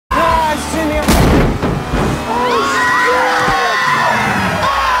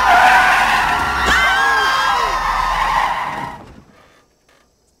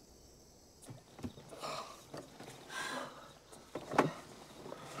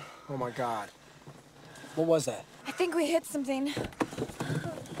Oh, my God. What was that? I think we hit something.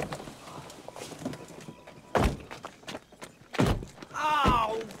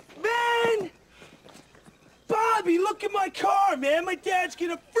 Oh, man! Bobby, look at my car, man! My dad's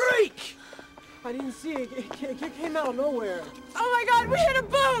gonna freak! I didn't see it. It came out of nowhere. Oh my God, we hit a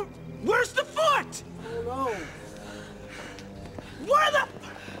boat! Where's the foot? Oh, no. Where the...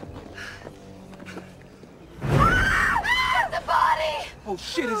 The body! Oh,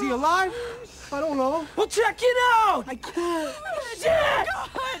 shit, is he alive? I don't know. Well, check it out! I can't. Shit!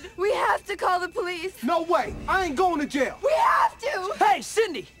 God! We have to call the police. No way. I ain't going to jail. We have to! Hey,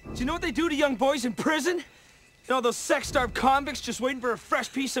 Cindy! Do you know what they do to young boys in prison? You know, those sex-starved convicts just waiting for a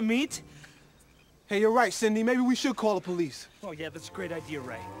fresh piece of meat? Hey, you're right, Cindy. Maybe we should call the police. Oh, yeah, that's a great idea,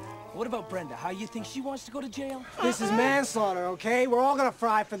 Ray. What about Brenda? How you think she wants to go to jail? This is manslaughter, okay? We're all gonna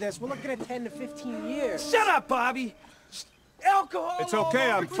fry for this. We're looking at 10 to 15 years. Shut up, Bobby! Alcohol! It's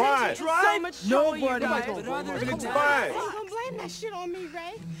okay, I'm fine. Drive? So much trouble, you Nobody guys. but others. It's fine. Don't blame that shit on me,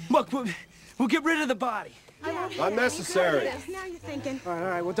 Ray. Look, we'll get rid of the body. Unnecessary. Now you're thinking. All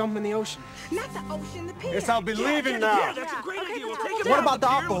right, we'll dump him in the ocean. Not the ocean, the pier. Yes, I'll be leaving Yeah, now. that's a great idea. We'll take it What down about the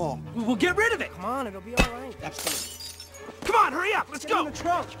pier. alcohol? We'll get rid of it. Come on, it'll be all right. Come on, hurry up. Let's Get in go. the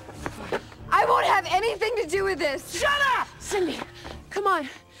trunk. I won't have anything to do with this. Shut up! Cindy, come on.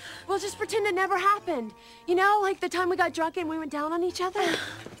 We'll just pretend it never happened. You know, like the time we got drunk and we went down on each other?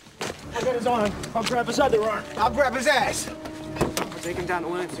 I'll get his arm. I'll grab his other arm. I'll grab his ass. We'll take him down to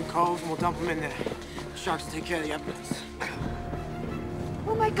Williamson Cove and we'll dump him in there. The sharks will take care of the evidence.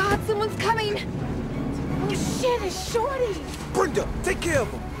 Oh my God, someone's coming. Oh shit, it's Shorty. Brenda, take care of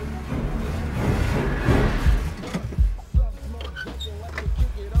him.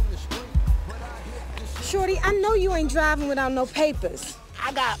 Shorty, I know you ain't driving without no papers.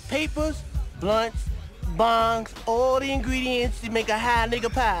 I got papers, blunts, bongs, all the ingredients to make a high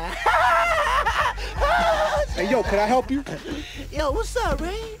nigga pie. Hey, yo, could I help you? Yo, what's up,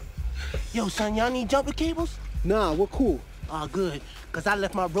 Ray? Yo, son, y'all need jumper cables? Nah, we're cool. Oh, good, because I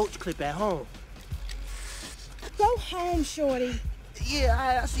left my roach clip at home. Go home, Shorty.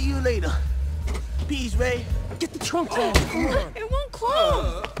 Yeah, I'll see you later. Peace, Ray. Get the trunk closed. Come on. It won't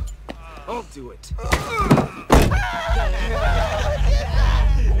close. I'll do it.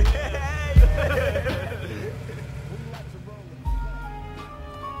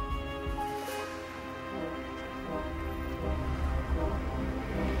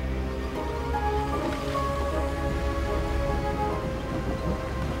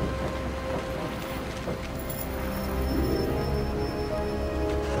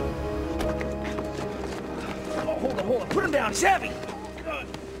 Hold on. Put him down. It's heavy.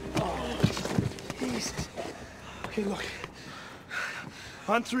 Jesus. Okay, look.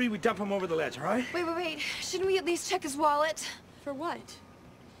 On three, we dump him over the ledge, all right? Wait. Shouldn't we at least check his wallet? For what?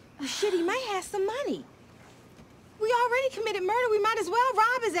 Well, shit, he might have some money. We already committed murder. We might as well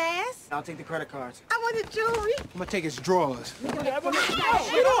rob his ass. I'll take the credit cards. I want the jewelry. I'm gonna take his drawers. Get on! Hey,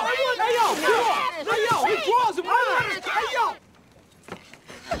 yo! His drawers are mine! Hey, yo!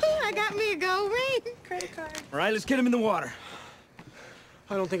 I got me a gold ring. Credit card. All right, let's get him in the water.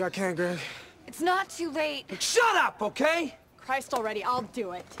 I don't think I can, Greg. It's not too late. Shut up, okay? Christ already, I'll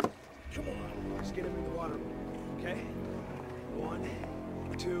do it. Come on, let's get him in the water, okay? 1,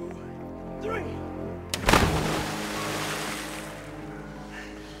 2, 3.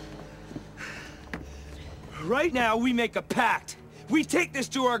 Right now, we make a pact. We take this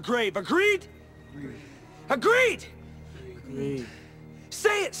to our grave. Agreed? Agreed! Agreed.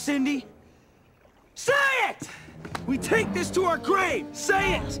 Say it, Cindy! Say it! We take this to our grave!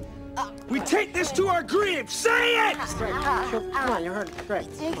 Say it! We take this to our grave! Say it! Come on, you're hurting. Greg.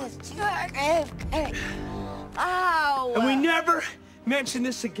 Ow! And we never mention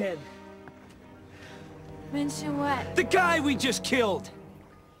this again. Mention what? The guy we just killed.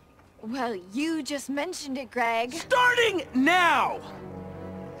 Well, you just mentioned it, Greg. Starting now!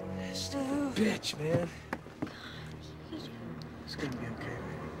 Stupid bitch, man. It's gonna be okay,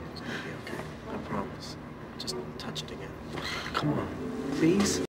 man. It's gonna be okay. I promise. Just touch it again. Come on. Please?